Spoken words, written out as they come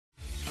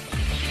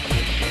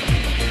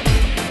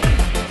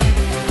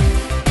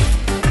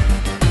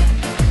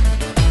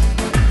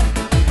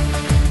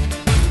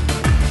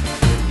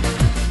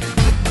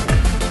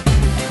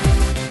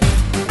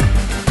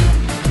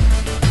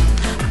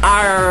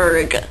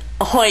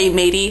Ahoy,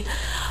 matey.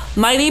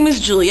 My name is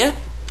Julia,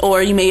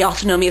 or you may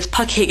also know me as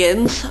Puck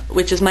Higgins,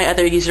 which is my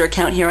other user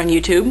account here on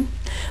YouTube.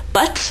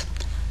 But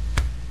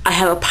I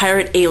have a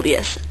pirate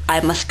alias, I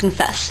must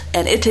confess,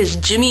 and it is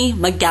Jimmy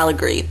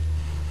McGallagher.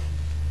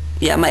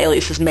 Yeah, my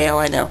alias is male,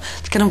 I know.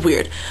 It's kind of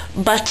weird.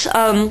 But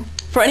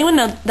for anyone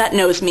that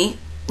knows me,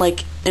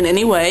 like in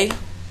any way,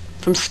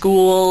 from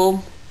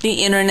school,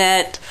 the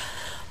internet,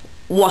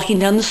 walking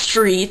down the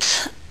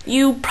street,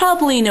 you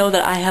probably know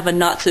that I have a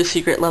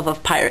not-so-secret love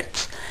of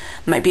pirates.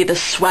 It might be the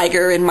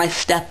swagger in my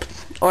step,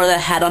 or the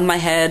hat on my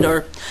head,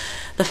 or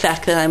the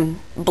fact that I'm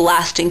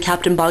blasting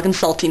Captain Bog and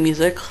Salty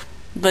music.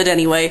 But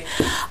anyway,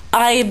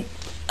 I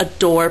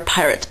adore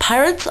pirates.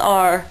 Pirates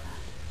are,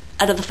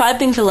 out of the 5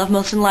 things I love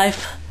most in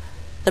life,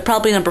 they're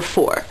probably number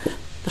 4.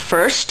 The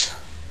first,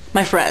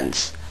 my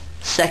friends.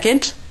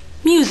 Second,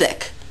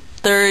 music.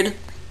 Third,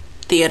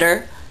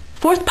 theater.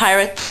 Fourth,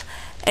 pirates.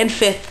 And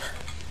fifth,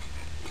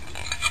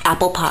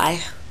 apple pie.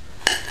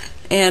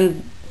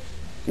 And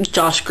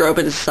Josh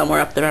Groban is somewhere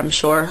up there, I'm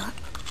sure.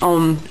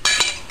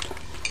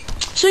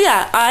 So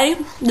yeah,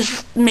 I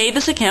made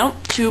this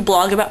account to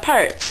blog about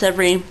pirates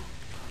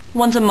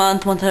once a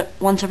month,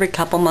 once every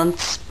couple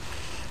months.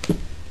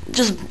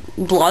 Just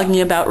blogging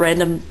about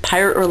random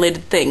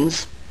pirate-related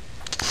things,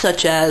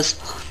 such as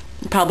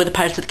probably the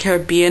Pirates of the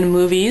Caribbean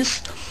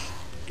movies,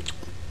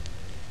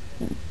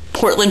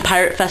 Portland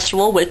Pirate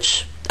Festival,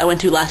 which I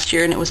went to last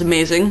year and it was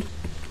amazing.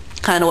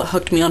 Kind of what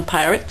hooked me on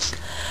pirates.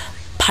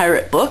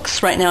 Pirate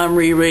books. Right now I'm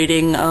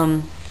rereading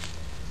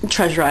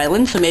Treasure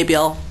Island, so maybe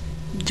I'll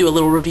do a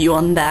little review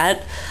on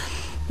that.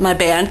 My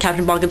band,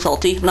 Captain Bog and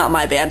Salty. Not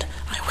my band.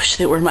 I wish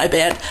they were my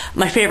band.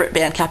 My favorite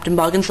band, Captain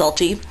Bog and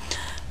Salty.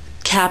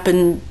 Cap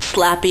and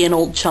Slappy and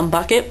Old Chum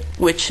Bucket,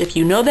 which if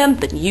you know them,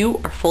 then you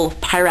are full of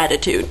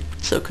piratitude.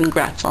 So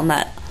congrats on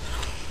that.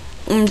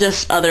 And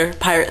just other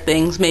pirate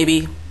things.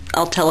 Maybe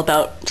I'll tell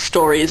about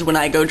stories when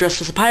I go dressed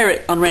as a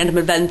pirate on random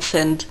events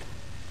and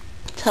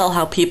tell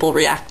how people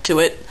react to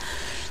it.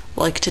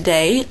 Like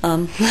today.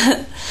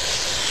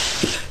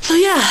 So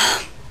yeah.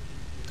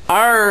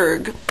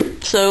 Arrrge.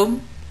 So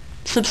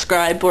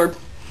subscribe or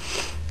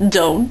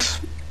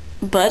don't.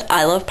 But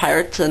I love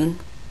pirates, and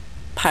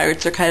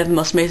pirates are kind of the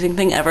most amazing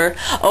thing ever.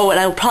 Oh, and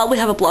I will probably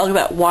have a blog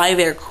about why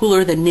they're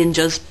cooler than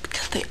ninjas,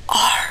 because they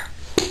are.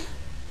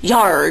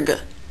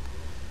 Yarg.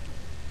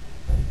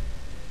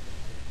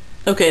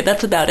 Okay,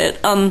 that's about it.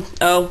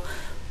 Oh,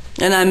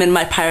 and I'm in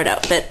my pirate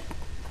outfit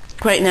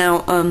right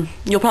now.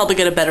 You'll probably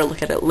get a better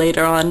look at it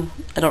later on.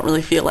 I don't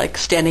really feel like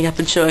standing up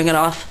and showing it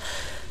off.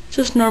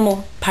 Just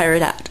normal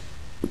pirate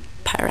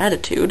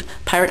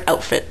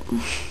outfit.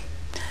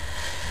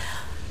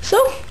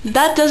 So,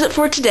 that does it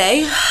for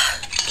today.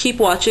 Keep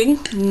watching.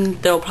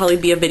 There'll probably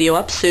be a video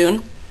up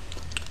soon.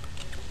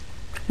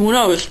 Who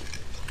knows?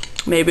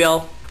 Maybe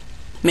I'll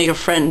make a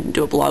friend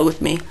do a blog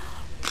with me.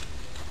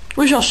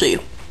 We shall see.